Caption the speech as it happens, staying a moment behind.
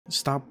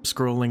Stop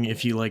scrolling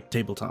if you like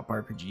tabletop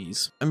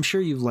RPGs. I'm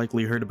sure you've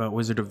likely heard about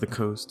Wizard of the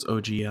Coast's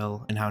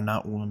OGL and how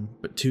not one,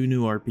 but 2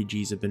 new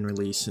RPGs have been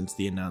released since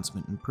the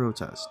announcement in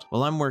protest.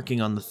 Well, I'm working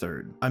on the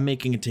 3rd. I'm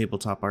making a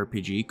tabletop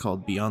RPG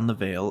called Beyond the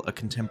Veil, a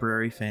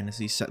contemporary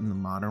fantasy set in the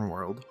modern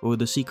world, but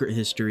with a secret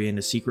history and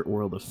a secret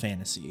world of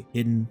fantasy,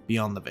 hidden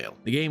beyond the veil.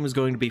 The game is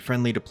going to be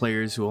friendly to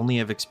players who only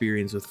have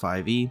experience with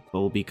 5e, but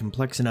will be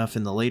complex enough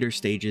in the later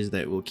stages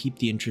that it will keep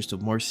the interest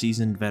of more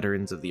seasoned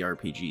veterans of the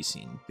RPG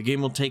scene. The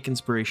game will take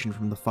inspiration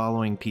from the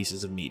following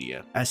pieces of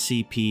media: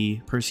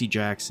 SCP, Percy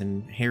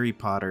Jackson, Harry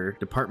Potter,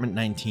 Department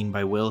 19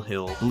 by Will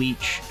Hill,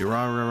 Bleach,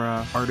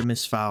 Durarara,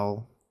 Artemis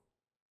Fowl.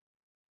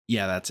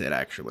 Yeah, that's it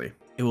actually.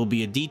 It will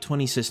be a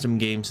D20 system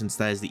game since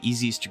that is the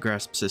easiest to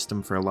grasp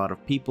system for a lot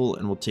of people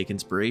and will take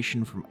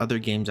inspiration from other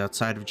games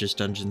outside of just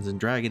Dungeons &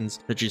 Dragons,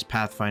 such as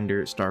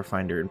Pathfinder,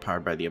 Starfinder, and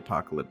Powered by the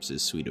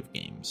Apocalypse's suite of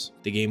games.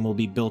 The game will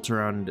be built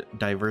around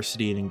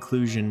diversity and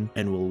inclusion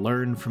and will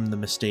learn from the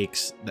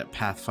mistakes that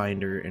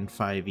Pathfinder and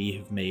 5e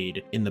have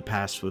made in the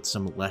past with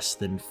some less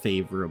than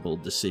favorable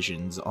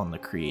decisions on the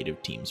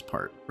creative team's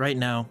part. Right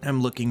now,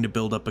 I'm looking to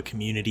build up a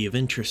community of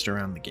interest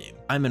around the game.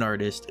 I'm an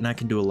artist and I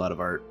can do a lot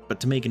of art, but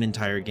to make an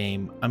entire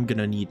game, I'm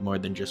gonna need more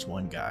than just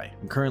one guy.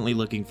 I'm currently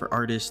looking for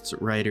artists,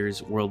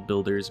 writers, world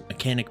builders,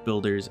 mechanic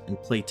builders, and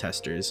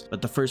playtesters,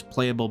 but the first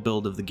playable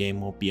build of the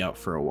game won't be out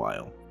for a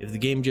while. If the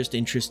game just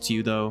interests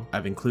you though,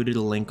 I've included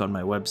a link on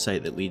my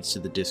website that leads to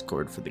the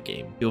Discord for the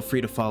game. Feel free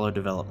to follow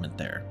development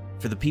there.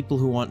 For the people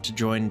who want to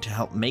join to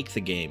help make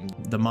the game,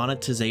 the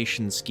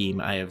monetization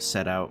scheme I have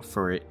set out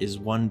for it is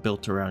one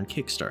built around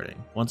kickstarting.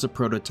 Once a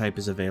prototype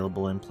is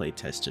available and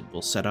playtested,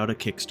 we'll set out a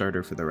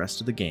Kickstarter for the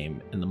rest of the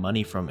game, and the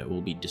money from it will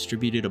be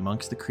distributed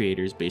amongst the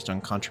creators based on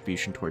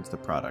contribution towards the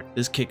product.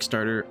 This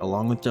Kickstarter,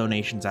 along with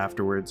donations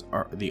afterwards,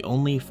 are the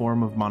only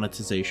form of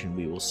monetization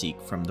we will seek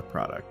from the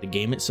product. The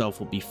game itself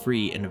will be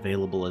free and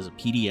available as a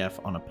PDF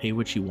on a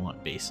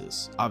pay-what-you-want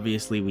basis.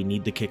 Obviously, we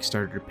need the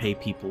Kickstarter to pay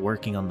people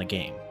working on the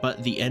game,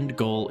 but the end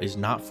goal is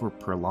not for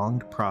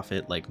prolonged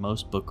profit like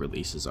most book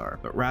releases are,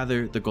 but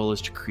rather the goal is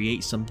to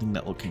create something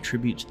that will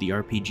contribute to the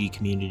RPG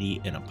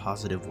community in a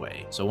positive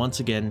way. So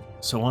once again,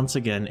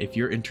 if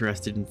you're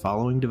interested in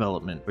following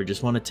development or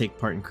just want to take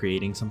part in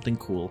creating something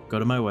cool, go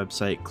to my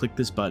website, click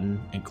this button,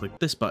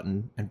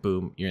 and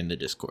boom, you're in the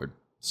Discord.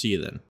 See you then.